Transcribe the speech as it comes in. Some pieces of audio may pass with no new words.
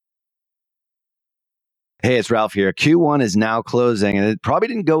Hey, it's Ralph here. Q1 is now closing and it probably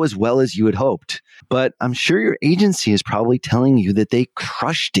didn't go as well as you had hoped. But I'm sure your agency is probably telling you that they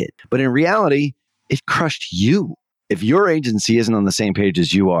crushed it. But in reality, it crushed you. If your agency isn't on the same page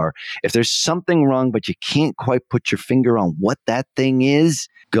as you are, if there's something wrong, but you can't quite put your finger on what that thing is,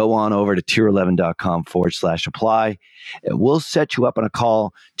 go on over to tier11.com/apply and we'll set you up on a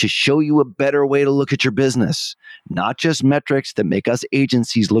call to show you a better way to look at your business. Not just metrics that make us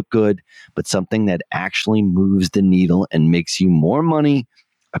agencies look good, but something that actually moves the needle and makes you more money,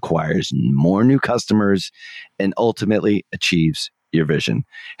 acquires more new customers, and ultimately achieves your vision.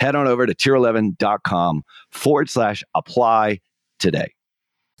 Head on over to tier11.com/apply today.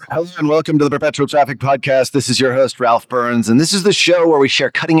 Hello and welcome to the Perpetual Traffic Podcast. This is your host, Ralph Burns, and this is the show where we share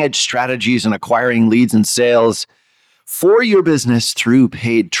cutting-edge strategies in acquiring leads and sales for your business through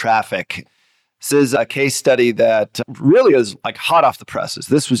paid traffic. This is a case study that really is like hot off the presses.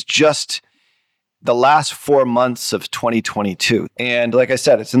 This was just the last 4 months of 2022. And like I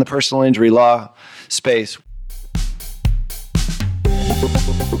said, it's in the personal injury law space.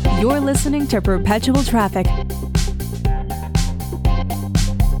 You're listening to Perpetual Traffic.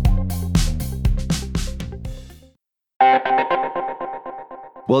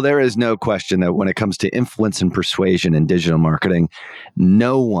 Well, there is no question that when it comes to influence and persuasion in digital marketing,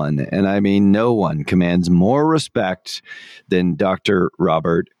 no one, and I mean no one, commands more respect than Dr.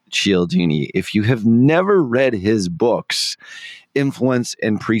 Robert Cialdini. If you have never read his books, Influence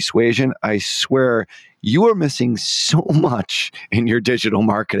and Persuasion, I swear you are missing so much in your digital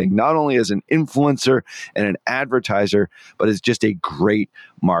marketing, not only as an influencer and an advertiser, but as just a great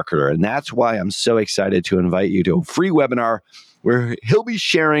marketer. And that's why I'm so excited to invite you to a free webinar where he'll be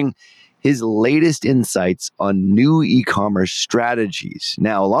sharing his latest insights on new e-commerce strategies.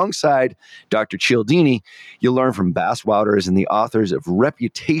 Now, alongside Dr. Cialdini, you'll learn from Bass Wouters and the authors of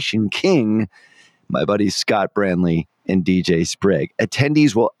Reputation King, my buddies Scott Branley and DJ Sprigg.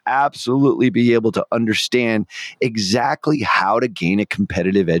 Attendees will absolutely be able to understand exactly how to gain a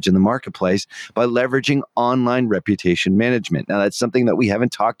competitive edge in the marketplace by leveraging online reputation management. Now, that's something that we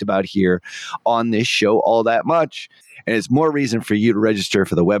haven't talked about here on this show all that much. And it's more reason for you to register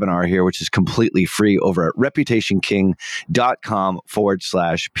for the webinar here, which is completely free over at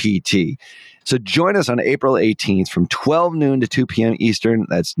reputationking.com/PT. So join us on April 18th from 12 noon to 2 p.m. Eastern.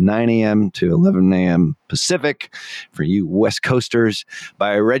 That's 9 a.m. to 11 a.m. Pacific for you West Coasters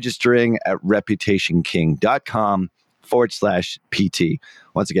by registering at reputationking.com/PT.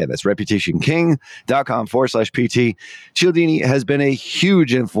 Once again, that's reputationking.com/PT. Cialdini has been a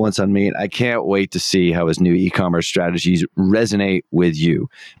huge influence on me, and I can't wait to see how his new e-commerce strategies resonate with you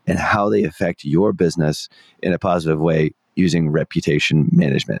and how they affect your business in a positive way using reputation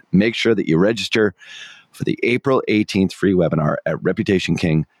management. Make sure that you register for the April 18th free webinar at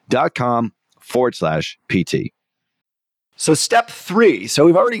reputationking.com/PT. So step 3. So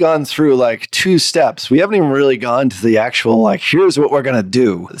we've already gone through like 2 steps. We haven't even really gone to the actual, like, here's what we're going to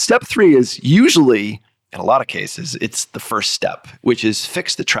do. Step 3 is usually, in a lot of cases, it's the first step, which is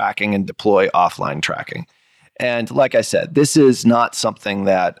fix the tracking and deploy offline tracking. And like I said, this is not something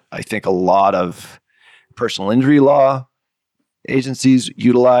that I think a lot of personal injury law agencies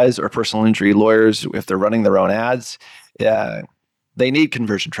utilize, or personal injury lawyers, if they're running their own ads. They need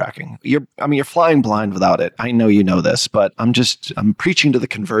conversion tracking. You're flying blind without it. I know you know this, but I'm preaching to the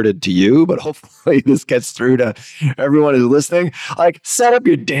converted to you, but hopefully this gets through to everyone who's listening. Like, set up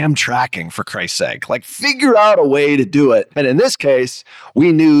your damn tracking, for Christ's sake. Like, figure out a way to do it. And in this case,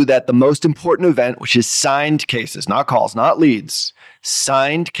 we knew that the most important event, which is signed cases, not calls, not leads,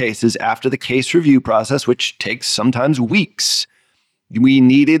 signed cases after the case review process, which takes sometimes weeks. We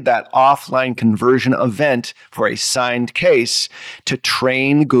needed that offline conversion event for a signed case to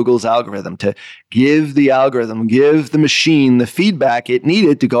train Google's algorithm, to give the machine the feedback it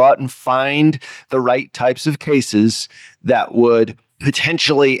needed to go out and find the right types of cases that would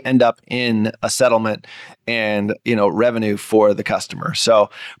potentially end up in a settlement and, revenue for the customer. So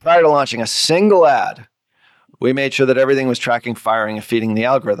prior to launching a single ad, we made sure that everything was tracking, firing, and feeding the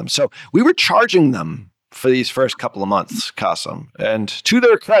algorithm. So we were charging them for these first couple of months, Kasum. And to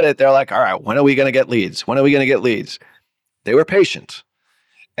their credit, they're like, all right, when are we going to get leads? When are we going to get leads? They were patient.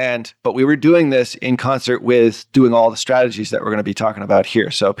 But we were doing this in concert with doing all the strategies that we're going to be talking about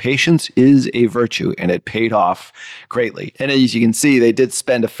here. So patience is a virtue, and it paid off greatly. And as you can see, they did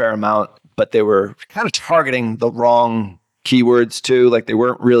spend a fair amount, but they were kind of targeting the wrong keywords too. Like, they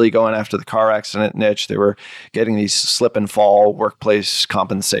weren't really going after the car accident niche. They were getting these slip and fall workplace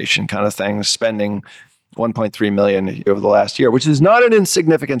compensation kind of things, spending $1.3 million over the last year, which is not an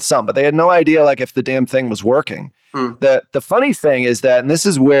insignificant sum, but they had no idea like if the damn thing was working. The funny thing is that, and this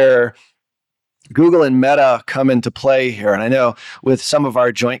is where Google and Meta come into play here. And I know with some of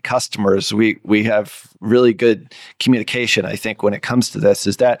our joint customers, we have really good communication, I think, when it comes to this,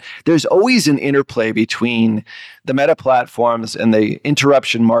 is that there's always an interplay between the Meta platforms and the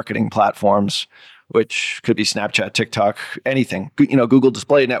interruption marketing platforms, which could be Snapchat, TikTok, anything, Google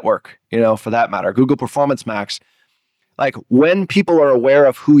Display Network, for that matter, Google Performance Max. Like when people are aware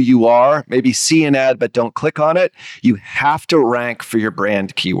of who you are, maybe see an ad but don't click on it, you have to rank for your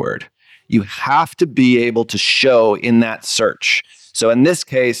brand keyword. You have to be able to show in that search. So in this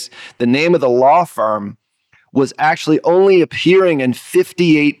case, the name of the law firm was actually only appearing in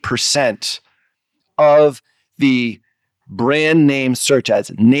 58% of the brand name search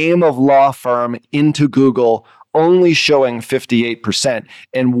ads. Name of law firm into Google only showing 58%.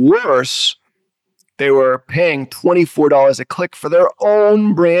 And worse, they were paying $24 a click for their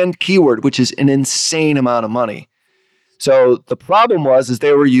own brand keyword, which is an insane amount of money. So the problem is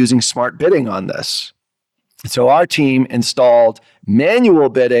they were using smart bidding on this. So our team installed manual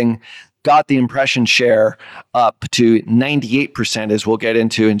bidding, got the impression share up to 98%, as we'll get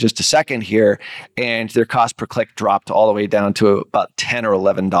into in just a second here. And their cost per click dropped all the way down to about $10 or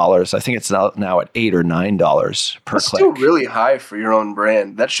 $11. I think it's now at $8 or $9 per That's click. Still really high for your own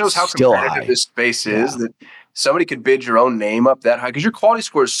brand. That shows how Still competitive high. This space is, that somebody could bid your own name up that high because your quality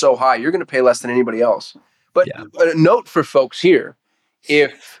score is so high, you're going to pay less than anybody else. But a note for folks here,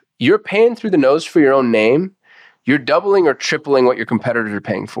 if you're paying through the nose for your own name, you're doubling or tripling what your competitors are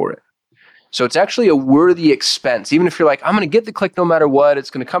paying for it. So it's actually a worthy expense. Even if you're like, I'm going to get the click no matter what, it's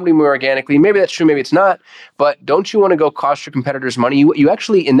going to come to me organically. Maybe that's true, maybe it's not. But don't you want to go cost your competitors money? You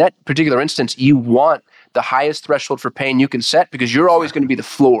actually, in that particular instance, you want the highest threshold for paying you can set because you're always going to be the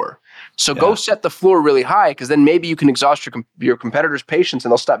floor. So go set the floor really high because then maybe you can exhaust your competitors' patience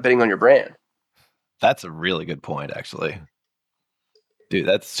and they'll stop bidding on your brand. That's a really good point, actually. Dude,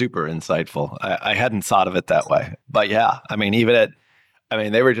 that's super insightful. I hadn't thought of it that way. But yeah,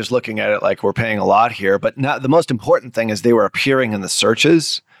 they were just looking at it like we're paying a lot here. But the most important thing is they were appearing in the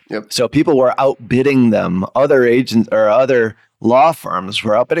searches. Yep. So people were outbidding them. Other agents or other law firms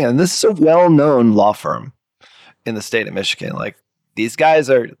were outbidding them. And this is a well-known law firm in the state of Michigan. Like these guys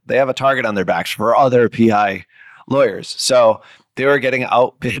they have a target on their backs for other PI lawyers. So they were getting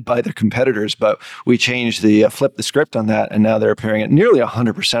outbid by their competitors, but we changed flip the script on that, and now they're appearing at nearly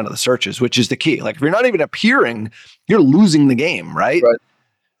 100% of the searches, which is the key. Like if you're not even appearing, you're losing the game, right?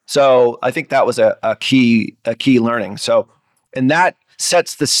 So I think that was a key learning. So, and that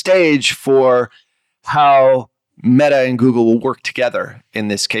sets the stage for how Meta and Google will work together in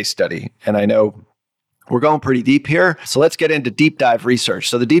this case study. And I know we're going pretty deep here. So let's get into deep dive research.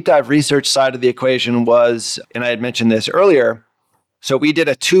 So the deep dive research side of the equation was, and I had mentioned this earlier, so we did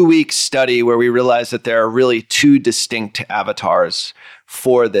a 2-week study where we realized that there are really 2 distinct avatars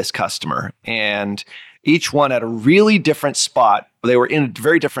for this customer. And each one at a really different spot. They were in a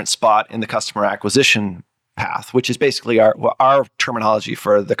very different spot in the customer acquisition path, which is basically our terminology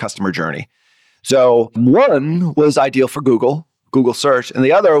for the customer journey. So one was ideal for Google search, and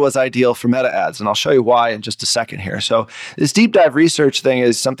the other was ideal for Meta ads. And I'll show you why in just a second here. So this deep dive research thing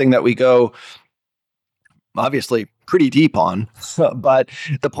is something that we go obviously pretty deep on, but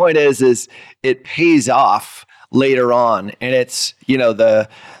the point is it pays off later on. And it's,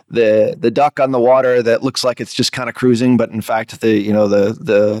 the duck on the water that looks like it's just kind of cruising, but in fact,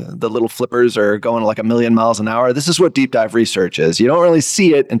 the little flippers are going like 1,000,000 miles an hour. This is what deep dive research is. You don't really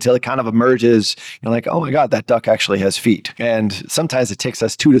see it until it kind of emerges. You're like, oh my God, that duck actually has feet. And sometimes it takes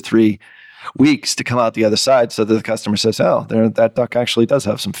us 2 to 3 weeks to come out the other side so that the customer says, oh, that duck actually does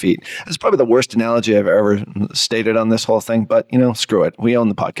have some feet. It's probably the worst analogy I've ever stated on this whole thing, but screw it. We own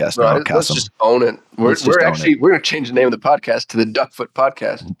the podcast. Right, let's just own it. We're going to change the name of the podcast to the Duckfoot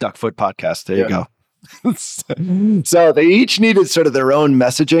Podcast. Duckfoot Podcast. There you go. So they each needed sort of their own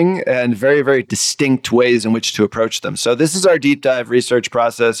messaging and very, very distinct ways in which to approach them. So this is our deep dive research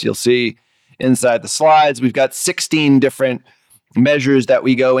process. You'll see inside the slides, we've got 16 different measures that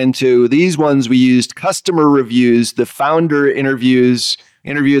we go into. These ones we used customer reviews, the founder interviews,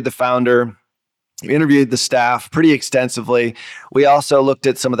 interviewed the founder, interviewed the staff pretty extensively. We also looked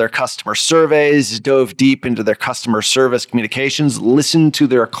at some of their customer surveys, dove deep into their customer service communications, listened to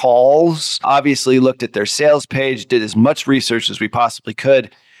their calls, obviously looked at their sales page, did as much research as we possibly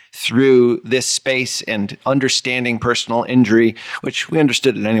could through this space and understanding personal injury, which we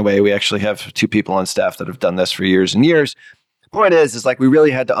understood it anyway. We actually have 2 people on staff that have done this for years and years. Point is like we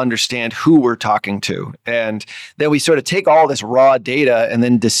really had to understand who we're talking to. And then we sort of take all this raw data and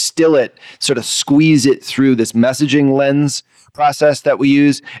then distill it, sort of squeeze it through this messaging lens process that we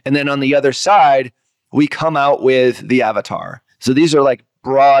use. And then on the other side, we come out with the avatar. So these are like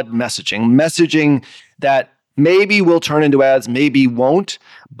broad messaging that maybe will turn into ads, maybe won't,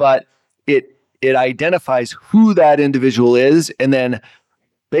 but it identifies who that individual is, and then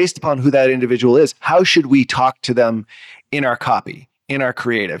based upon who that individual is, how should we talk to them in our copy, in our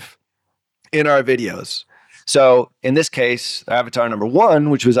creative, in our videos? So in this case, avatar number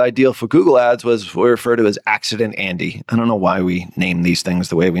 1, which was ideal for Google Ads, was we refer to as Accident Andy. I don't know why we name these things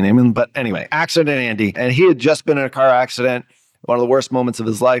the way we name them, but anyway, Accident Andy. And he had just been in a car accident, one of the worst moments of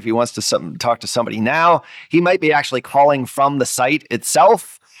his life. He wants to talk to somebody now. He might be actually calling from the site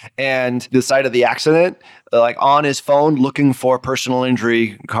itself and the site of the accident, like on his phone, looking for personal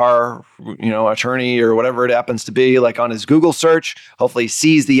injury car, attorney or whatever it happens to be, like on his Google search. Hopefully he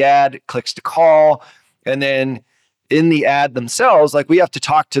sees the ad, clicks to call. And then in the ad themselves, like we have to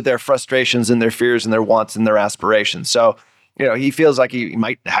talk to their frustrations and their fears and their wants and their aspirations. So, he feels like he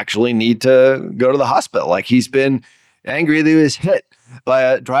might actually need to go to the hospital. Like he's been angry that he was hit by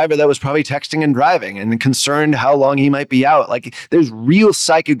a driver that was probably texting and driving and concerned how long he might be out. Like there's real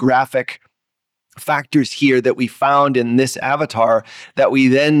psychographic factors here that we found in this avatar that we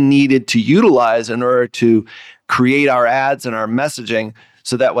then needed to utilize in order to create our ads and our messaging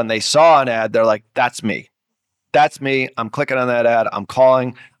so that when they saw an ad, they're like, that's me. That's me. I'm clicking on that ad. I'm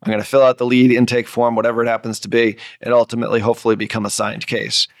calling. I'm going to fill out the lead intake form, whatever it happens to be, and ultimately, hopefully become a signed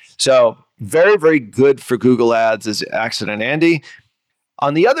case. So very, very good for Google Ads is Accident Andy.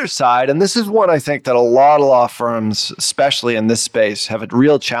 On the other side, and this is one I think that a lot of law firms, especially in this space, have a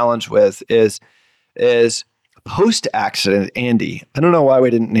real challenge with is post-accident Andy. I don't know why we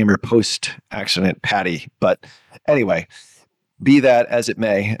didn't name her post-accident Patty, but anyway, be that as it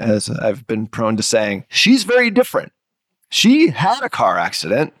may, as I've been prone to saying, she's very different. She had a car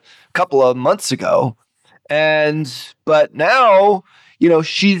accident a couple of months ago, but now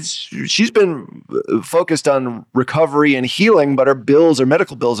she's been focused on recovery and healing, but her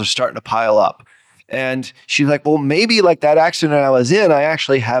medical bills are starting to pile up. And she's like, well, maybe like that accident I was in, I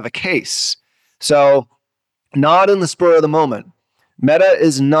actually have a case. So not in the spur of the moment. Meta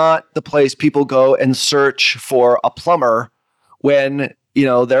is not the place people go and search for a plumber when,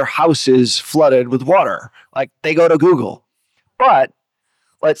 their house is flooded with water. Like they go to Google. But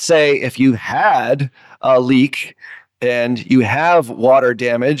let's say if you had a leak and you have water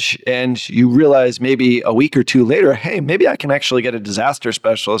damage and you realize maybe a week or two later, hey, maybe I can actually get a disaster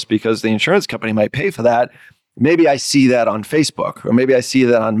specialist because the insurance company might pay for that. Maybe I see that on Facebook or maybe I see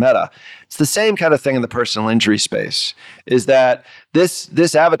that on Meta. It's the same kind of thing in the personal injury space, is that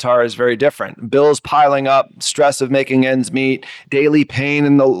this avatar is very different. Bills piling up, stress of making ends meet, daily pain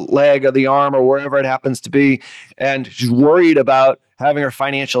in the leg or the arm or wherever it happens to be, and she's worried about having her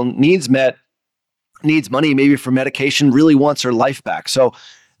financial needs met, needs money maybe for medication, really wants her life back. So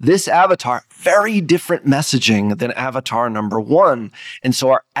this avatar, very different messaging than avatar number 1. And so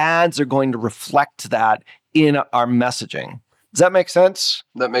our ads are going to reflect that in our messaging. Does that make sense?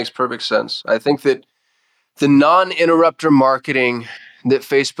 That makes perfect sense. I think that the non-interrupter marketing that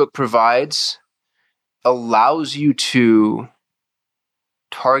Facebook provides allows you to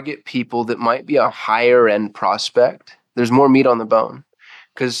target people that might be a higher end prospect. There's more meat on the bone.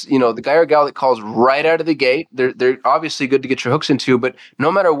 Because, the guy or gal that calls right out of the gate, they're obviously good to get your hooks into, but no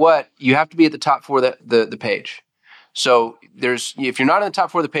matter what, you have to be at the top 4 of the page. So if you're not in the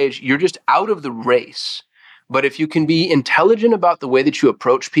top 4 of the page, you're just out of the race. But if you can be intelligent about the way that you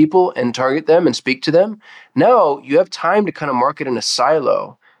approach people and target them and speak to them, now you have time to kind of market in a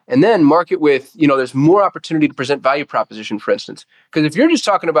silo. And then market with, there's more opportunity to present value proposition, for instance. Because if you're just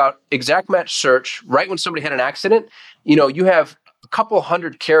talking about exact match search right when somebody had an accident, you have a couple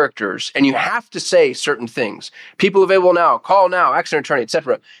hundred characters and you have to say certain things. People available now, call now, accident attorney,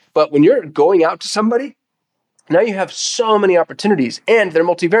 etc. But when you're going out to somebody, now you have so many opportunities and they're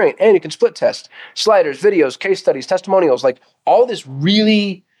multivariant and you can split test, sliders, videos, case studies, testimonials, like all this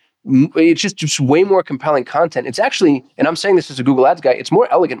really, it's just way more compelling content. It's actually, and I'm saying this as a Google Ads guy, it's more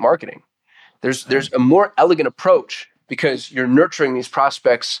elegant marketing. There's a more elegant approach because you're nurturing these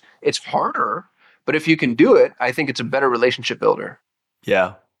prospects. It's harder, but if you can do it, I think it's a better relationship builder.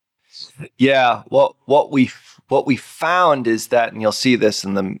 Yeah. Yeah. Well, what we found is that, and you'll see this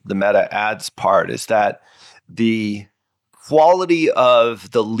in the Meta ads part, is that the quality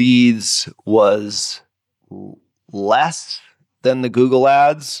of the leads was less than the Google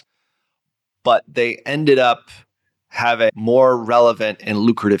ads, but they ended up having more relevant and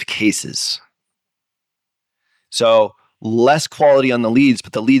lucrative cases. So less quality on the leads,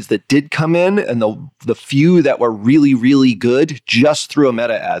 but the leads that did come in and the few that were really, really good just through a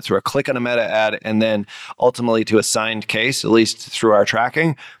Meta ad, through a click on a Meta ad, and then ultimately to a signed case, at least through our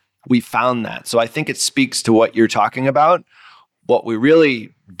tracking, we found that. So I think it speaks to what you're talking about. what we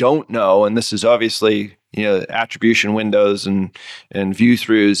really don't know, and this is obviously, attribution windows and view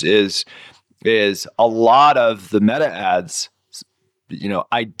throughs, is a lot of the meta ads,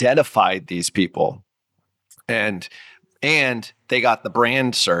 identified these people, and they got the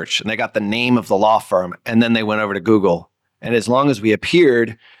brand search and they got the name of the law firm, and then they went over to Google. And as long as we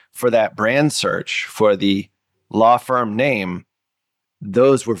appeared for that brand search for the law firm name,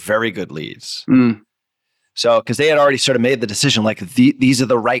 those were very good leads. So, because they had already sort of made the decision, like these are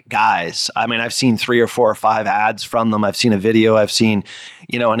the right guys. I mean, I've seen 3 or 4 or 5 ads from them. I've seen a video. I've seen,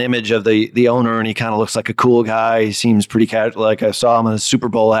 an image of the owner, and he kind of looks like a cool guy. He seems pretty casual. Like I saw him in a Super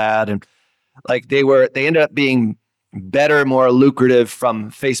Bowl ad, and like they ended up being better, more lucrative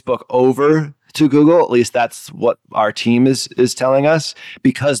from Facebook over to Google. At least that's what our team is telling us,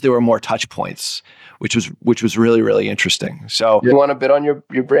 because there were more touch points, which was really, really interesting. So you want to bid on your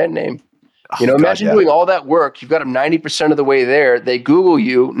brand name. Imagine doing all that work. You've got them 90% of the way there. They Google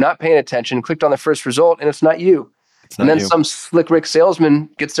you, not paying attention, clicked on the first result, and it's not you. And then some slick Rick salesman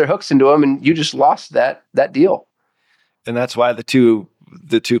gets their hooks into them, and you just lost that deal. And that's why the two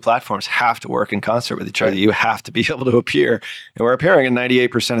platforms have to work in concert with each other. You have to be able to appear, and we're appearing in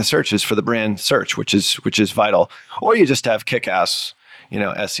 98% of searches for the brand search, which is vital. Or you just have kick-ass,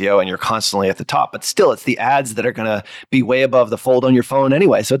 SEO, and you're constantly at the top. But still, it's the ads that are going to be way above the fold on your phone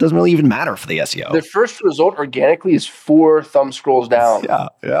anyway. So it doesn't really even matter for the SEO. The first result organically is 4 thumb scrolls down.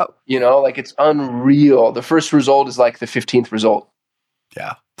 Yeah. It's unreal. The first result is like the 15th result.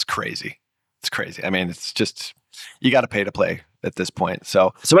 Yeah, it's crazy. I mean, it's just, you got to pay to play at this point.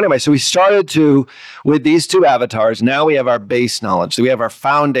 So anyway, we started with these 2 avatars. Now we have our base knowledge. So we have our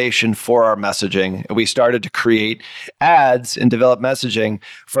foundation for our messaging. We started to create ads and develop messaging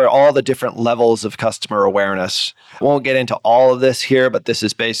for all the different levels of customer awareness. I won't get into all of this here, but this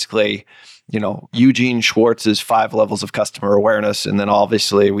is basically, Eugene Schwartz's 5 levels of customer awareness. And then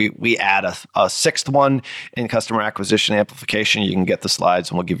obviously we add a 6th one in customer acquisition amplification. You can get the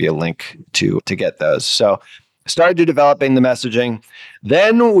slides and we'll give you a link to get those. So started developing the messaging.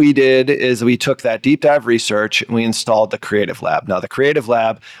 Then we took that deep dive research and we installed the Creative Lab. Now, the Creative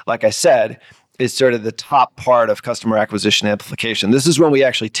Lab, like I said, is sort of the top part of customer acquisition amplification. This is when we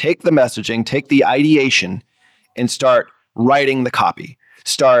actually take the messaging, take the ideation, and start writing the copy.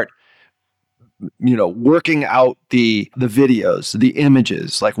 Start working out the videos, the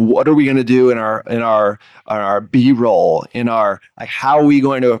images, like what are we going to do in our B-roll, how are we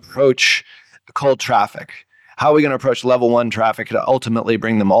going to approach cold traffic? How are we going to approach level 1 traffic to ultimately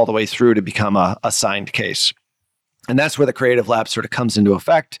bring them all the way through to become a signed case? And that's where the Creative Lab sort of comes into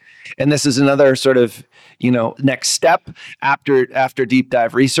effect. And this is another sort of, next step after deep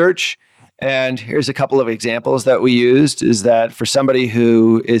dive research. And here's a couple of examples that we used, is that for somebody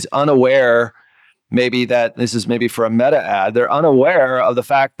who is unaware, maybe that this is maybe for a meta ad, they're unaware of the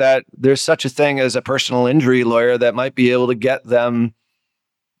fact that there's such a thing as a personal injury lawyer that might be able to get them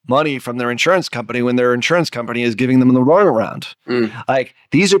money from their insurance company when their insurance company is giving them the runaround. Like,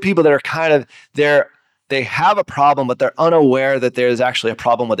 these are people that are kind of they have a problem, but they're unaware that there's actually a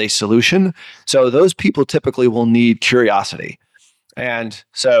problem with a solution. So those people typically will need curiosity. And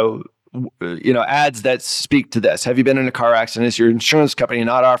so, ads that speak to this. Have you been in a car accident? Is your insurance company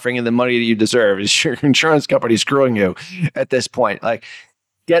not offering you the money that you deserve? Is your insurance company screwing you at this point? Like,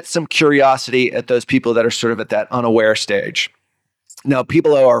 get some curiosity at those people that are sort of at that unaware stage. Now,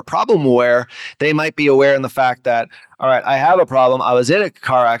 people who are problem aware, they might be aware in the fact that, all right, I have a problem. I was in a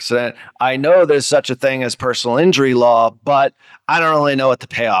car accident. I know there's such a thing as personal injury law, but I don't really know what the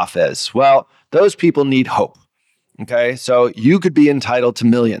payoff is. Well, those people need hope. Okay, so you could be entitled to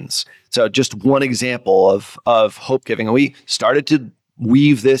millions. So just one example of hope giving. And we started to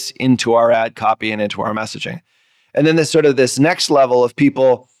weave this into our ad copy and into our messaging. And then this next level of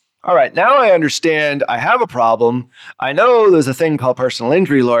people, all right, now I understand I have a problem. I know there's a thing called personal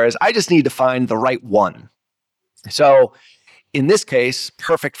injury lawyers. I just need to find the right one. So in this case,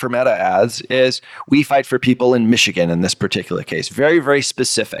 perfect for meta ads is we fight for people in Michigan in this particular case. Very, very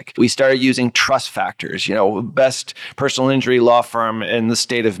specific. We started using trust factors, best personal injury law firm in the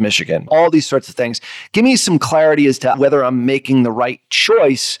state of Michigan, all these sorts of things. Give me some clarity as to whether I'm making the right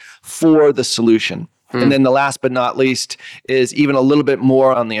choice for the solution. And then the last but not least is even a little bit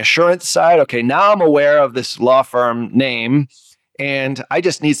more on the assurance side. Okay, now I'm aware of this law firm name, and I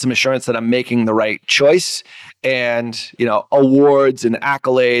just need some assurance that I'm making the right choice. And, awards and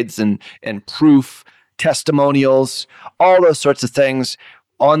accolades and proof, testimonials, all those sorts of things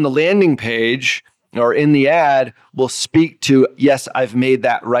on the landing page or in the ad will speak to, yes, I've made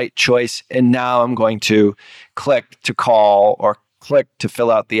that right choice. And now I'm going to click to call or click to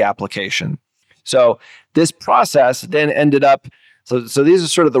fill out the application. So this process then ended up So these are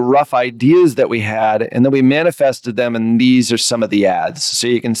sort of the rough ideas that we had, and then we manifested them, and these are some of the ads. So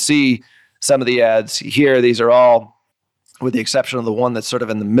you can see some of the ads here. These are all, with the exception of the one that's sort of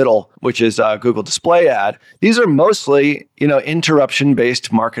in the middle, which is a Google Display ad. These are mostly,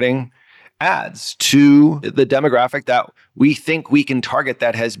 interruption-based marketing ads to the demographic that we think we can target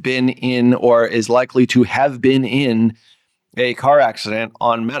that has been in or is likely to have been in a car accident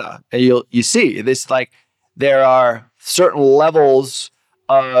on Meta. And you see this, like, there are certain levels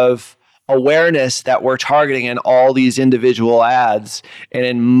of awareness that we're targeting in all these individual ads. And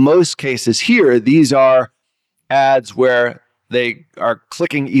in most cases here, these are ads where they are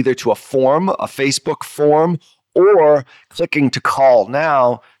clicking either to a form, a Facebook form, or clicking to call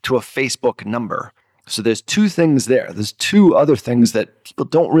now to a Facebook number. So there's two things there. There's two other things that people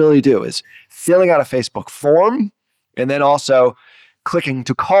don't really do, is filling out a Facebook form and then also clicking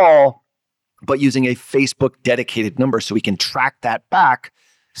to call, but using a Facebook dedicated number so we can track that back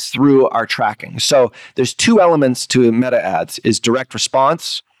through our tracking. So there's two elements to Meta ads: is direct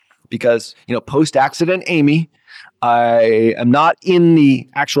response, because, post-accident Amy, I am not in the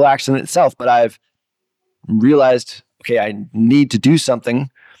actual accident itself, but I've realized, okay, I need to do something.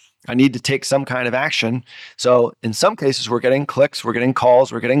 I need to take some kind of action. So in some cases, we're getting clicks, we're getting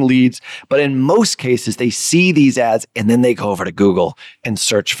calls, we're getting leads. But in most cases, they see these ads and then they go over to Google and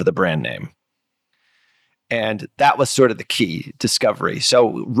search for the brand name. And that was sort of the key discovery.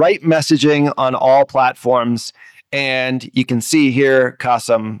 So right messaging on all platforms. And you can see here,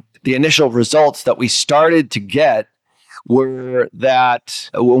 Kasem, the initial results that we started to get were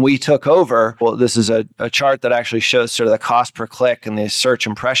that when we took over, well, this is a chart that actually shows sort of the cost per click and the search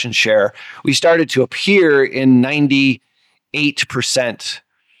impression share. We started to appear in 98%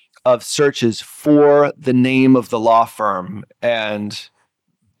 of searches for the name of the law firm, and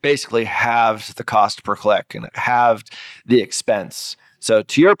basically halved the cost per click and halved the expense. So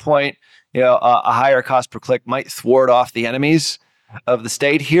to your point, a higher cost per click might thwart off the enemies of the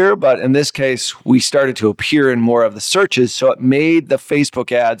state here, but in this case, we started to appear in more of the searches, so it made the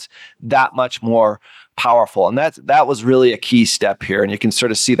Facebook ads that much more powerful. And that was really a key step here. And you can sort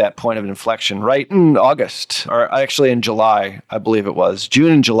of see that point of inflection right in August, or actually in July, I believe it was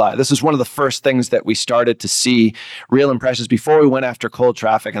June and July. This is one of the first things that we started to see real impressions before we went after cold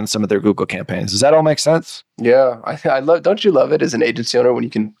traffic and some of their Google campaigns. Does that all make sense? Yeah, I love. Don't you love it as an agency owner when you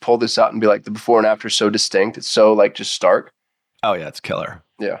can pull this out and be like, the before and after is so distinct? It's so like just stark. Oh yeah, it's killer.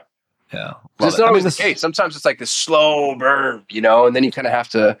 Yeah. Yeah. It's not always the case. Sometimes it's like this slow burn, and then you kind of have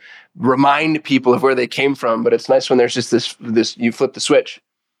to remind people of where they came from. But it's nice when there's just this you flip the switch.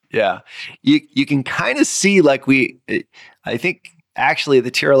 Yeah. You can kind of see, like, I think actually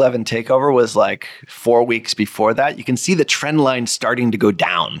the tier 11 takeover was like 4 weeks before that. You can see the trend line starting to go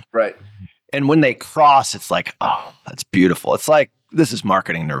down. Right. And when they cross, it's like, oh, that's beautiful. It's like, this is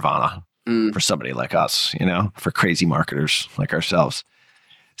marketing nirvana for somebody like us, for crazy marketers like ourselves.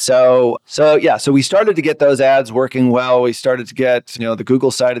 So we started to get those ads working well. We started to get, the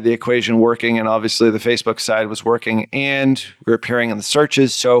Google side of the equation working, and obviously the Facebook side was working, and we're appearing in the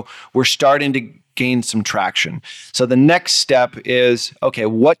searches. So we're starting to gain some traction. So the next step is, okay,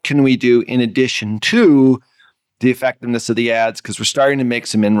 what can we do in addition to the effectiveness of the ads? Because we're starting to make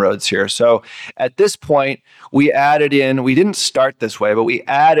some inroads here. So at this point, we didn't start this way, but we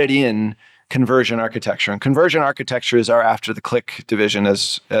added in conversion architecture. And conversion architecture is our after the click division,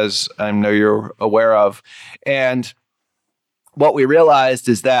 as I know you're aware of. And what we realized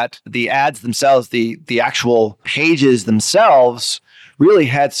is that the ads themselves, the actual pages themselves, really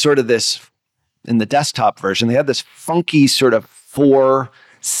had sort of this, in the desktop version, they had this funky sort of 4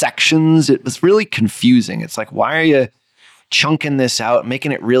 sections. It was really confusing. It's like, why are you chunking this out,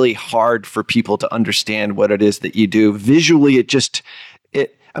 making it really hard for people to understand what it is that you do? Visually,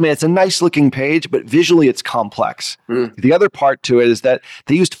 it's a nice looking page, but visually it's complex. The other part to it is that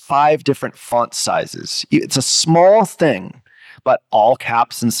they used 5 different font sizes. It's a small thing, but all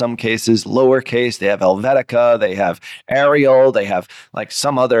caps in some cases, lowercase. They have Helvetica, they have Arial, they have like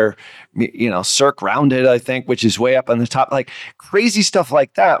some other, circ rounded, I think, which is way up on the top, like crazy stuff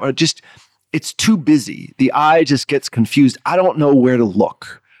like that. Or just, it's too busy. The eye just gets confused. I don't know where to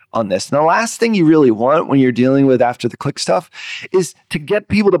look on this. And the last thing you really want when you're dealing with after the click stuff is to get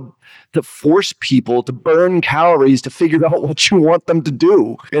people to force people to burn calories to figure out what you want them to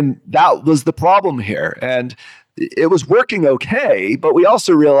do. And that was the problem here. And it was working okay, but we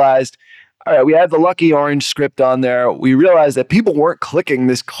also realized, all right, we had the lucky orange script on there. We realized that people weren't clicking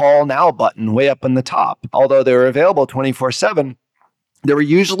this call now button way up in the top, although they were available 24/7. they were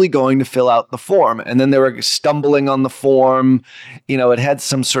usually going to fill out the form, and then they were stumbling on the form. It had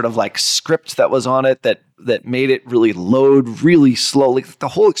some sort of like script that was on it that made it really load really slowly. The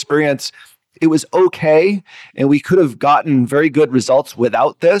whole experience, it was okay, and we could have gotten very good results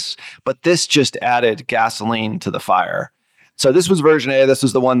without this, but this just added gasoline to the fire. So this was version A. This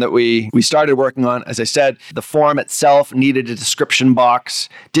was the one that we started working on. As I said, the form itself needed a description box,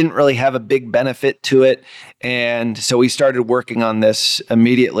 didn't really have a big benefit to it. And so we started working on this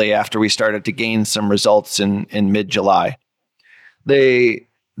immediately after we started to gain some results in mid-July. The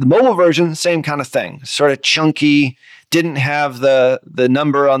mobile version, same kind of thing, sort of chunky, didn't have the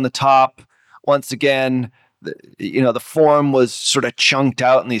number on the top. Once again, the form was sort of chunked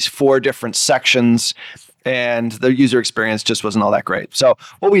out in these 4 different sections, and the user experience just wasn't all that great. So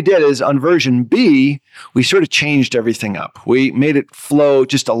what we did is on version B, we sort of changed everything up. We made it flow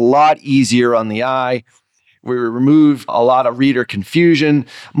just a lot easier on the eye. We removed a lot of reader confusion,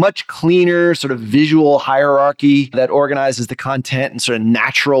 much cleaner sort of visual hierarchy that organizes the content in sort of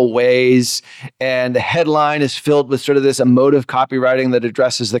natural ways. And the headline is filled with sort of this emotive copywriting that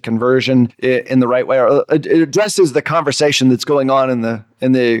addresses the conversion in the right way, or it addresses the conversation that's going on in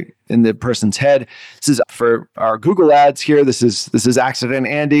the person's head. This is for our Google ads here. This is accident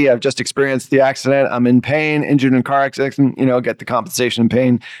Andy. I've just experienced the accident. I'm in pain, injured in a car accident. Get the compensation and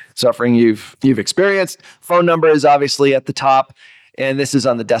pain suffering you've experienced. Phone number is obviously at the top, and this is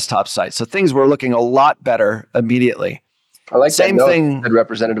on the desktop site. So things were looking a lot better immediately. I like same that thing.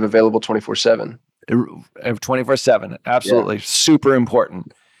 Representative available 24/7. 24/7, absolutely, yeah. Super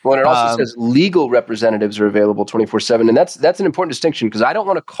important. Well, and it also says legal representatives are available 24/7. And that's an important distinction, because I don't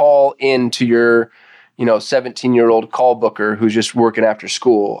want to call into your, 17-year-old call booker who's just working after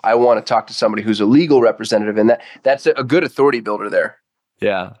school. I want to talk to somebody who's a legal representative, and that's a good authority builder there.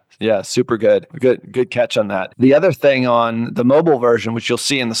 Yeah, super good. Good catch on that. The other thing on the mobile version, which you'll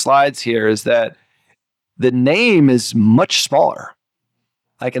see in the slides here, is that the name is much smaller.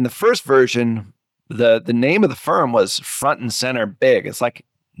 Like in the first version, the name of the firm was front and center big. It's like,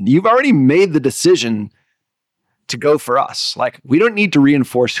 you've already made the decision to go for us. Like, we don't need to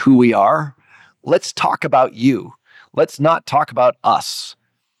reinforce who we are. Let's talk about you. Let's not talk about us.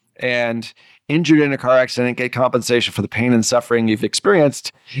 And injured in a car accident, get compensation for the pain and suffering you've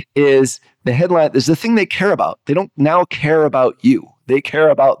experienced is the headline. Is the thing they care about. They don't now care about you. They care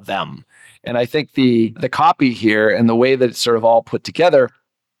about them. And I think the copy here and the way that it's sort of all put together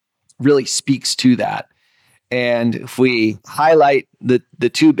really speaks to that. And if we highlight the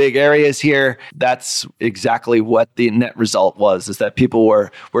 2 big areas here, that's exactly what the net result was, is that people were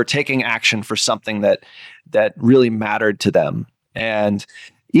taking action for something that really mattered to them. And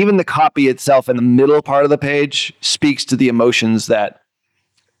even the copy itself in the middle part of the page speaks to the emotions that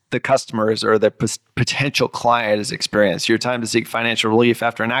the customers or the potential client has experienced. Your time to seek financial relief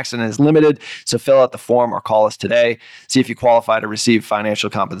after an accident is limited, so fill out the form or call us today. See if you qualify to receive financial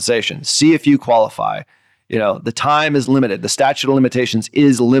compensation. See if you qualify. The time is limited. The statute of limitations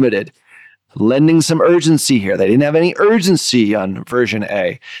is limited. Lending some urgency here. They didn't have any urgency on version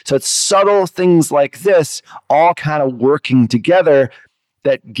A. So it's subtle things like this all kind of working together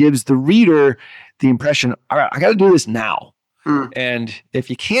that gives the reader the impression, all right, I got to do this now. And if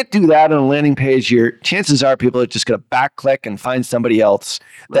you can't do that on a landing page, your chances are people are just going to back-click and find somebody else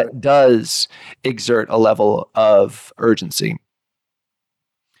that does exert a level of urgency.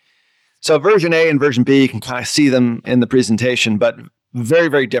 So version A and version B, you can kind of see them in the presentation, but very,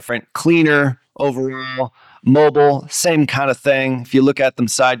 very different. Cleaner overall, mobile, same kind of thing. If you look at them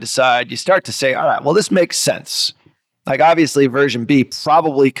side to side, you start to say, all right, well, this makes sense. Like obviously version B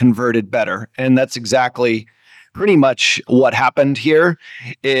probably converted better. And that's exactly pretty much what happened here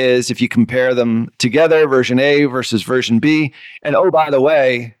is if you compare them together, version A versus version B. And oh, by the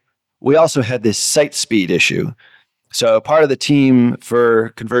way, we also had this site speed issue. So part of the team for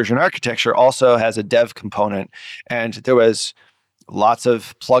conversion architecture also has a dev component, and there was lots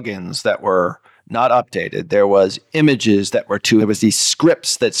of plugins that were not updated. There was images that were there was these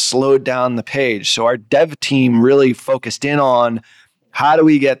scripts that slowed down the page. So our dev team really focused in on how do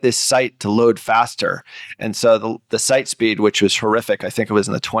we get this site to load faster? And so the site speed, which was horrific, I think it was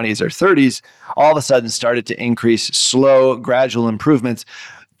in the 20s or 30s, all of a sudden started to increase slow, gradual improvements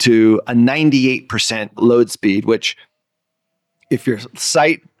to a 98% load speed, which if your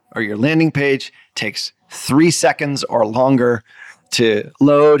site or your landing page takes 3 seconds or longer to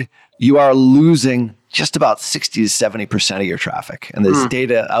load, you are losing just about 60 to 70% of your traffic. And there's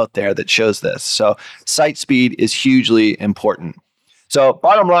data out there that shows this. So site speed is hugely important. So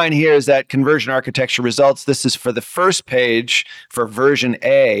bottom line here is that conversion architecture results, this is for the first page for version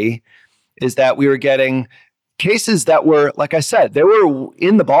A, is that we were getting cases that were, like I said, they were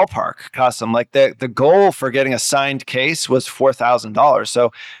in the ballpark, Custom. Like the goal for getting a signed case was $4,000.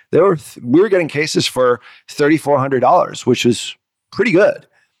 So we were getting cases for $3,400, which is pretty good.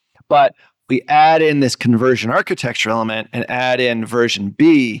 But we add in this conversion architecture element and add in version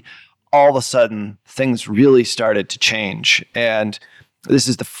B, all of a sudden things really started to change. And this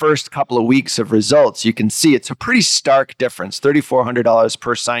is the first couple of weeks of results. You can see it's a pretty stark difference, $3,400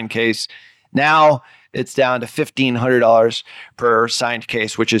 per signed case. Now it's down to $1,500 per signed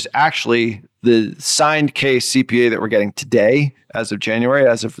case, which is actually the signed case CPA that we're getting today as of January,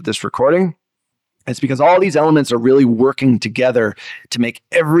 as of this recording. It's because all these elements are really working together to make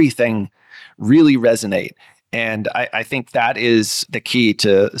everything really resonate. And I think that is the key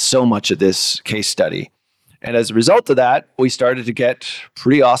to so much of this case study. And as a result of that, we started to get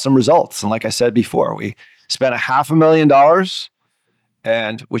pretty awesome results. And like I said before, we spent $500,000,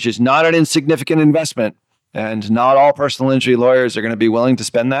 and which is not an insignificant investment. And not all personal injury lawyers are going to be willing to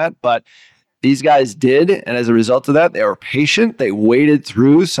spend that, but these guys did. And as a result of that, they were patient. They waited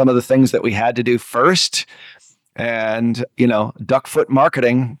through some of the things that we had to do first. And, duckfoot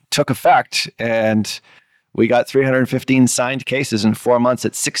marketing took effect. And we got 315 signed cases in 4 months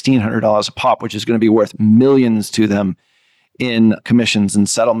at $1,600 a pop, which is going to be worth millions to them in commissions and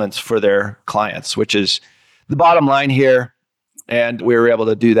settlements for their clients, which is the bottom line here. And we were able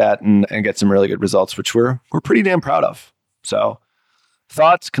to do that and get some really good results, which we're pretty damn proud of. So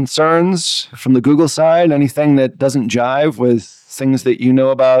thoughts, concerns from the Google side, anything that doesn't jive with things that you know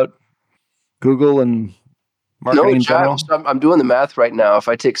about Google and marketing in general? I'm doing the math right now. If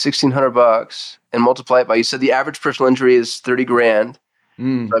I take $1,600 and multiply it by, you said the average personal injury is 30 grand.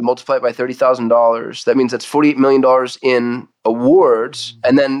 So I multiply it by $30,000. That means that's $48 million in awards.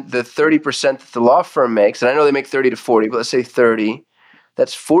 And then the 30% that the law firm makes, and I know they make 30 to 40, but let's say 30,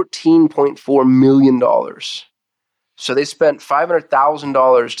 that's $14.4 million. So they spent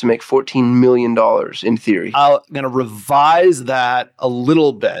 $500,000 to make $14 million in theory. I'm going to revise that a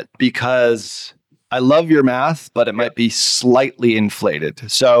little bit because I love your math, but it might be slightly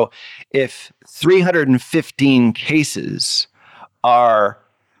inflated. So if 315 cases are,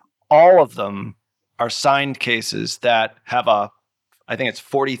 all of them are signed cases that have I think it's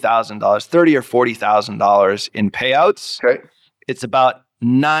 $40,000, $30,000 or $40,000 in payouts. Okay. It's about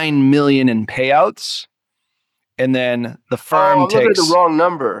 $9 million in payouts. And then the firm I'm looking at the wrong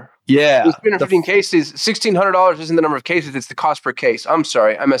number. Yeah. There's 315 cases. $1,600 isn't the number of cases. It's the cost per case. I'm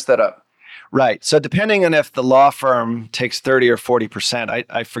sorry. I messed that up. Right. So depending on if the law firm takes 30 or 40%,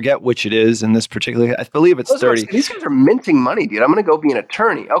 I forget which it is in this particular, I believe it's 30. These guys are minting money, dude. I'm going to go be an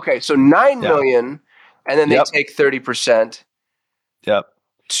attorney. Okay. So $9 million, and then they take 30%. Yep.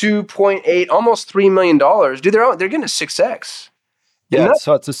 2.8, almost $3 million. Dude, they're getting a 6X. Yeah.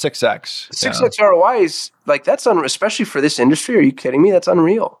 So it's a 6X. 6X ROI is like, that's especially for this industry. Are you kidding me? That's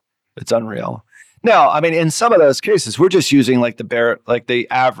unreal. It's unreal. No, I mean, in some of those cases, we're just using like the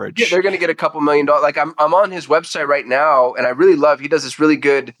average. Yeah, they're going to get a couple $1 million. Like I'm on his website right now, and I really love, he does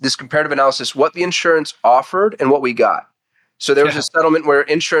this comparative analysis, what the insurance offered and what we got. So there was a settlement where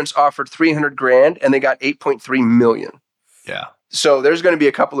insurance offered 300 grand and they got 8.3 million. Yeah. So there's going to be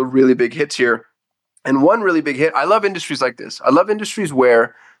a couple of really big hits here. And one really big hit, I love industries like this. I love industries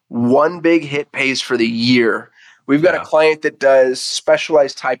where one big hit pays for the year. We've got a client that does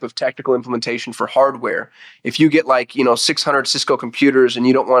specialized type of technical implementation for hardware. If you get 600 Cisco computers and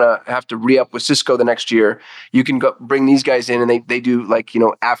you don't want to have to re-up with Cisco the next year, you can go bring these guys in and they do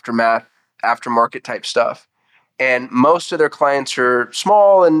aftermarket type stuff. And most of their clients are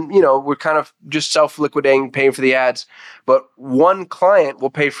small and, we're kind of just self-liquidating, paying for the ads. But one client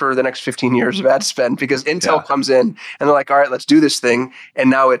will pay for the next 15 years of ad spend because Intel comes in and they're like, all right, let's do this thing. And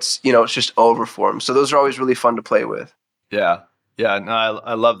now it's just over for them. So those are always really fun to play with. Yeah. Yeah. No,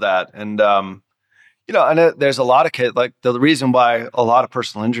 I love that. And, and there's a lot of kids, like the reason why a lot of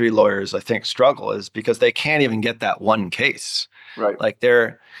personal injury lawyers, I think, struggle is because they can't even get that one case. Right. Like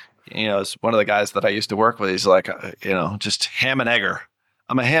it's one of the guys that I used to work with. He's like, just ham and egger.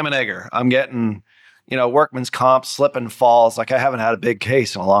 I'm a ham and egger. I'm getting, workman's comp, slip and falls. Like I haven't had a big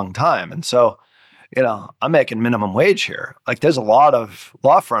case in a long time. And so, I'm making minimum wage here. Like there's a lot of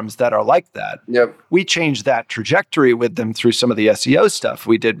law firms that are like that. Yep. We changed that trajectory with them through some of the SEO stuff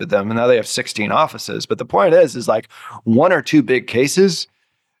we did with them. And now they have 16 offices. But the point is like one or two big cases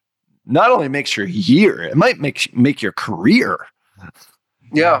not only makes your year, it might make your career.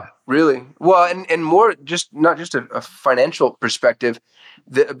 Yeah, really. Well, and more not just a financial perspective,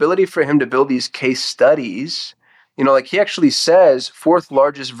 the ability for him to build these case studies, he actually says fourth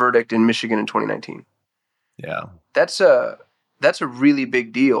largest verdict in Michigan in 2019. Yeah. That's That's a really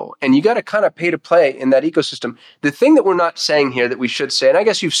big deal. And you got to kind of pay to play in that ecosystem. The thing that we're not saying here that we should say, and I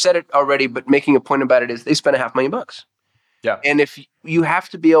guess you've said it already, but making a point about it, is they spend $500,000. Yeah. And if you have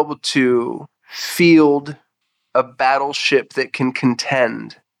to be able to field a battleship that can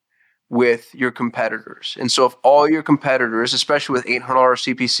contend with your competitors. And so if all your competitors, especially with $800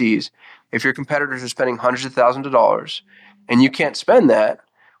 CPCs, if your competitors are spending hundreds of thousands of dollars and you can't spend that,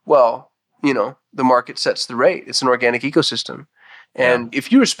 well, the market sets the rate. It's an organic ecosystem. And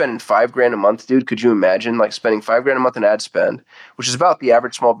if you were spending $5,000 a month, dude, could you imagine like spending $5,000 a month in ad spend, which is about the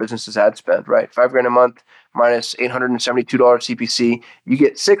average small business's ad spend, right? $5,000 a month minus $872 CPC, you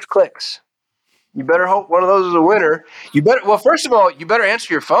get 6 clicks. You better hope one of those is a winner. Well, first of all, you better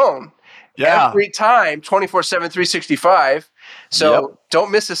answer your phone every time, 24/7, 365. So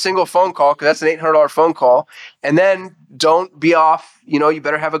don't miss a single phone call, because that's an $800 phone call. And then don't be off. You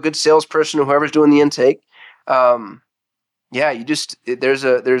better have a good salesperson or whoever's doing the intake. There's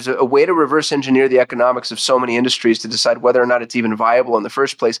a way to reverse engineer the economics of so many industries to decide whether or not it's even viable in the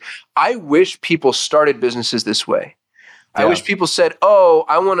first place. I wish people started businesses this way. I wish people said, "Oh,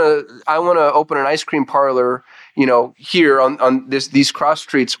 I want to open an ice cream parlor, here on these cross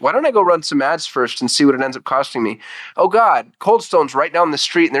streets. Why don't I go run some ads first and see what it ends up costing me? Oh God, Cold Stone's right down the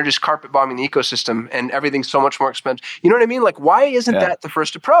street and they're just carpet bombing the ecosystem and everything's so much more expensive." You know what I mean? Like, why isn't that the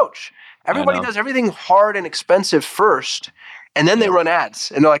first approach? Everybody does everything hard and expensive first, and then they run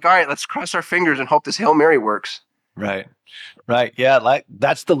ads and they're like, "All right, let's cross our fingers and hope this Hail Mary works." Right. Yeah. Like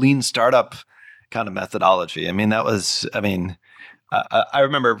that's the lean startup kind of methodology. I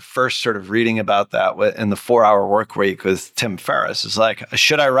remember first sort of reading about that in the 4-Hour Work Week with Tim Ferriss. It's like,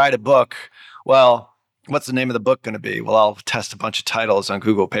 should I write a book? Well, what's the name of the book going to be? Well, I'll test a bunch of titles on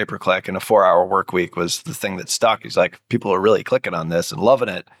Google pay-per-click, and a 4-Hour Work Week was the thing that stuck. He's like, people are really clicking on this and loving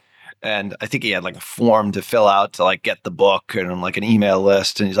it. And I think he had like a form to fill out to like get the book and like an email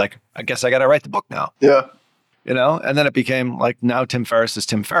list. And he's like, I guess I got to write the book now. Yeah. And then it became like, now Tim Ferriss is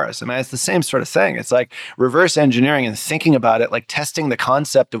Tim Ferriss. I mean, it's the same sort of thing. It's like reverse engineering and thinking about it, like testing the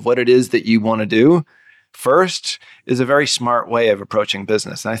concept of what it is that you want to do first is a very smart way of approaching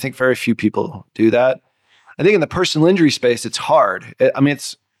business. And I think very few people do that. I think in the personal injury space, it's hard.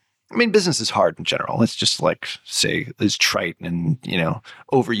 Business is hard in general. Let's just like say it's trite and,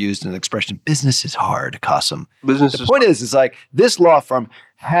 overused in an expression. Business is hard, Qasim. The point is like this law firm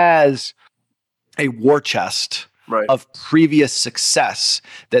has a war chest of previous success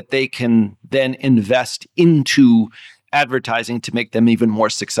that they can then invest into advertising to make them even more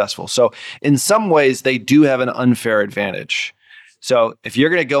successful. So in some ways, they do have an unfair advantage. So if you're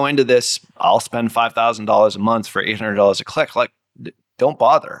going to go into this, I'll spend $5,000 a month for $800 a click, like don't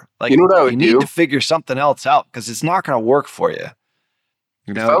bother. Like, you need to figure something else out because it's not going to work for you.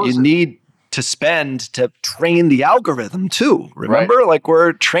 You need to spend to train the algorithm too. Remember, like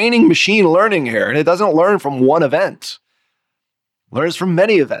we're training machine learning here, and it doesn't learn from one event. It learns from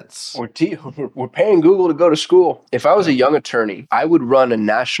many events. We're paying Google to go to school. If I was a young attorney, I would run a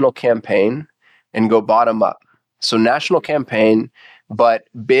national campaign and go bottom up. So national campaign, but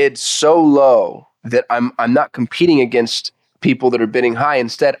bid so low that I'm not competing against people that are bidding high.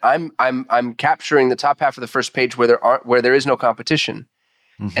 Instead, I'm capturing the top half of the first page where there is no competition.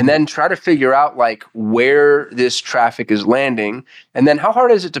 Mm-hmm. And then try to figure out like where this traffic is landing. And then how hard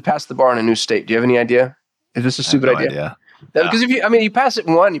is it to pass the bar in a new state? Do you have any idea? Is this a stupid idea? Because if you pass it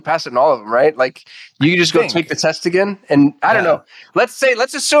in one, you pass it in all of them, right? Like you just go take the test again. And I don't know. Let's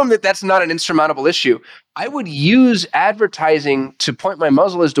assume that that's not an insurmountable issue. I would use advertising to point my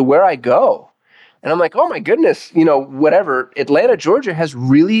muzzle as to where I go. And I'm like, oh my goodness, whatever. Atlanta, Georgia has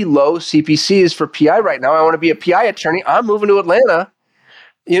really low CPCs for PI right now. I want to be a PI attorney. I'm moving to Atlanta.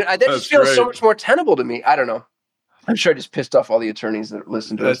 That just feels so much more tenable to me. I don't know. I'm sure I just pissed off all the attorneys that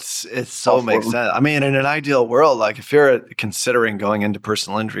listen to us. It so makes sense. I mean, in an ideal world, like if you're considering going into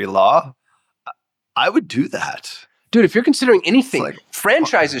personal injury law, I would do that. Dude, if you're considering anything,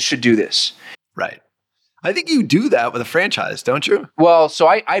 franchises should do this. Right. I think you do that with a franchise, don't you? Well, so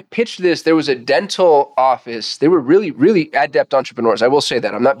I pitched this. There was a dental office. They were really, really adept entrepreneurs. I will say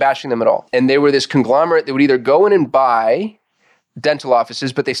that. I'm not bashing them at all. And they were this conglomerate that would either go in and buy dental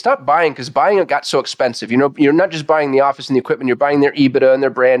offices, but they stopped buying because buying it got so expensive. You're not just buying the office and the equipment, you're buying their EBITDA and their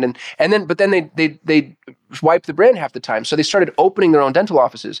brand. But then they wipe the brand half the time. So they started opening their own dental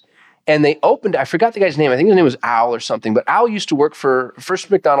offices. And they opened, I forgot the guy's name. I think his name was Al or something. But Al used to work for first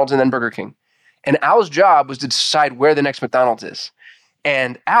McDonald's and then Burger King. And Al's job was to decide where the next McDonald's is.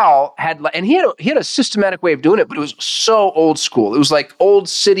 And Al he had a systematic way of doing it, but it was so old school. It was like old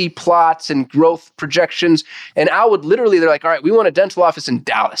city plots and growth projections. And Al would literally, they're like, all right, we want a dental office in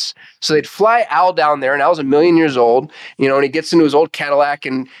Dallas. So they'd fly Al down there, and Al's 1,000,000 years old, and he gets into his old Cadillac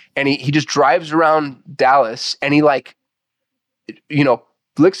and he just drives around Dallas, and he licks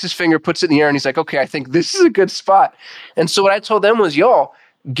his finger, puts it in the air, and he's like, okay, I think this is a good spot. And so what I told them was, y'all,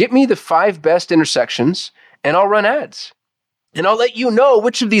 get me the 5 best intersections and I'll run ads. And I'll let you know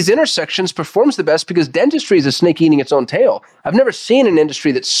which of these intersections performs the best, because dentistry is a snake eating its own tail. I've never seen an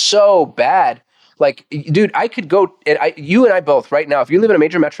industry that's so bad. Like, dude, I could go, you and I both right now, if you live in a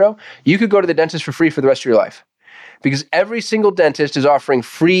major metro, you could go to the dentist for free for the rest of your life. Because every single dentist is offering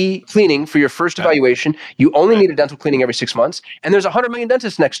free cleaning for your first evaluation. You only need a dental cleaning every 6 months. And there's 100 million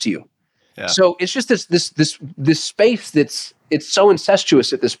dentists next to you. Yeah. So it's just this space it's so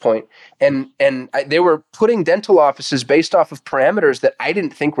incestuous at this point. And they were putting dental offices based off of parameters that I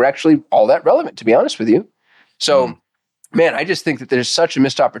didn't think were actually all that relevant, to be honest with you. So, man, I just think that there's such a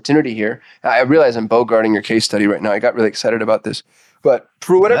missed opportunity here. I realize I'm bogarting your case study right now. I got really excited about this. But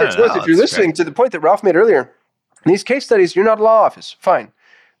for whatever it's worth, if you're listening to the point that Ralph made earlier, in these case studies, you're not a law office. Fine.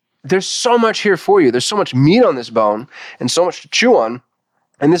 There's so much here for you. There's so much meat on this bone and so much to chew on.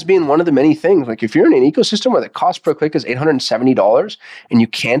 And this being one of the many things, like if you're in an ecosystem where the cost per click is $870 and you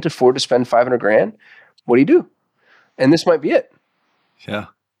can't afford to spend $500,000, what do? And this might be it. Yeah.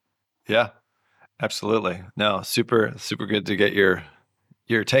 Yeah, absolutely. No, super, super good to get your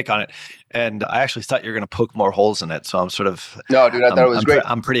take on it. And I actually thought you were going to poke more holes in it. So I'm sort of, no, dude, I thought it was great.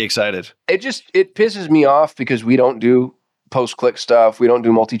 I'm pretty excited. It pisses me off because we don't do post-click stuff. We don't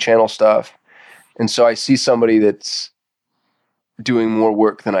do multi-channel stuff. And so I see somebody that's doing more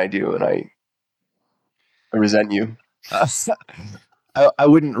work than I do, and I resent you. I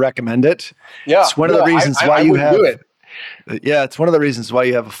wouldn't recommend it. Yeah, it's one of the reasons why you have. Do it. Yeah, it's one of the reasons why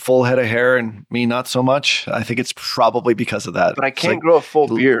you have a full head of hair and me not so much. I think it's probably because of that. But I can't grow a full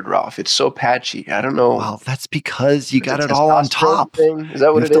beard, Ralph. It's so patchy. I don't know. Well, that's because you got it all on top. Is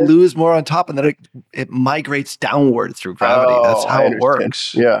that what it is? You have to lose more on top, and then it migrates downward through gravity. That's how it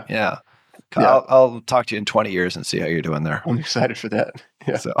works. Yeah. Yeah. I'll talk to you in 20 years and see how you're doing there. I'm excited for that.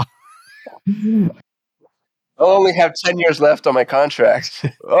 Yeah. So I'll only have 10 years left on my contract.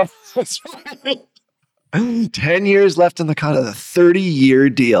 Oh, that's right. 10 years left in the contract, a 30-year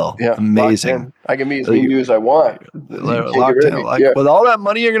deal. Yeah, amazing. I can be as mean as I want. Locked in. With all that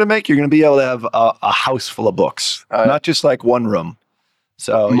money you're going to make, you're going to be able to have a house full of books, not just like one room.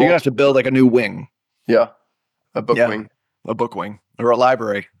 So you're going to have to build like a new wing. Yeah, a book wing. A book wing or a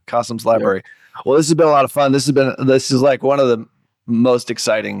library, Qasim's library. Yeah. Well, this has been a lot of fun. This is like one of the most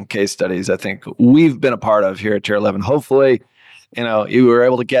exciting case studies I think we've been a part of here at Tier 11. Hopefully, you were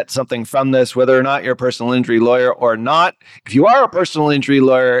able to get something from this, whether or not you're a personal injury lawyer or not. If you are a personal injury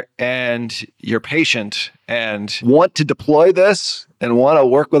lawyer and you're patient and want to deploy this and want to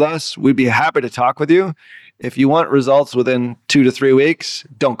work with us, we'd be happy to talk with you. If you want results within 2 to 3 weeks,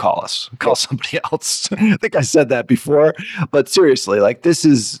 don't call us. Call somebody else. I think I said that before. But seriously,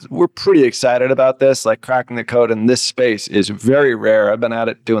 we're pretty excited about this. Like, cracking the code in this space is very rare. I've been at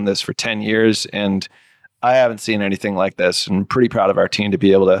it doing this for 10 years, and I haven't seen anything like this. I'm pretty proud of our team to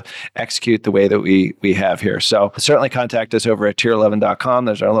be able to execute the way that we have here. So certainly contact us over at tier11.com.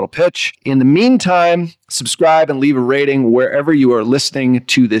 There's our little pitch. In the meantime, subscribe and leave a rating wherever you are listening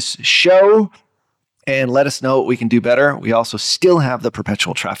to this show. And let us know what we can do better. We also still have the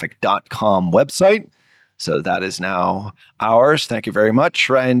perpetualtraffic.com website. So that is now ours. Thank you very much,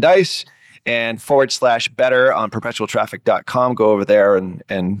 Ryan Dice. And /better on perpetualtraffic.com. Go over there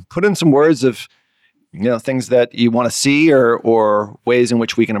and put in some words of things that you want to see or ways in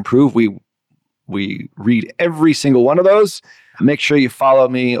which we can improve. We read every single one of those. Make sure you follow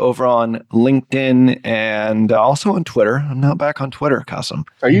me over on LinkedIn and also on Twitter. I'm now back on Twitter, Qasim.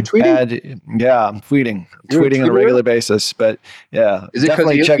 Are you tweeting? Yeah, I'm tweeting. Tweeting on a regular basis. But yeah. Is it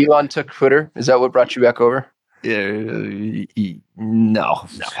because Elon took Twitter? Is that what brought you back over? No,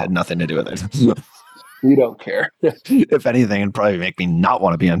 had nothing to do with it. You don't care. If anything, it'd probably make me not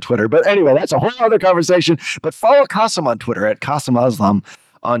want to be on Twitter. But anyway, that's a whole other conversation. But follow Qasim on Twitter at Qasim Aslam.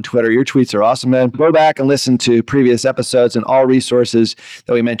 On Twitter. Your tweets are awesome, man. Go back and listen to previous episodes, and all resources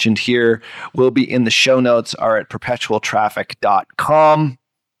that we mentioned here will be in the show notes, are at perpetualtraffic.com.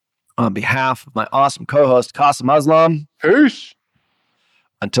 On behalf of my awesome co-host, Qasim Aslam. Peace.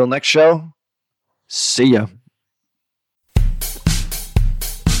 Until next show, see ya.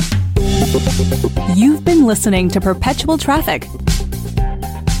 You've been listening to Perpetual Traffic,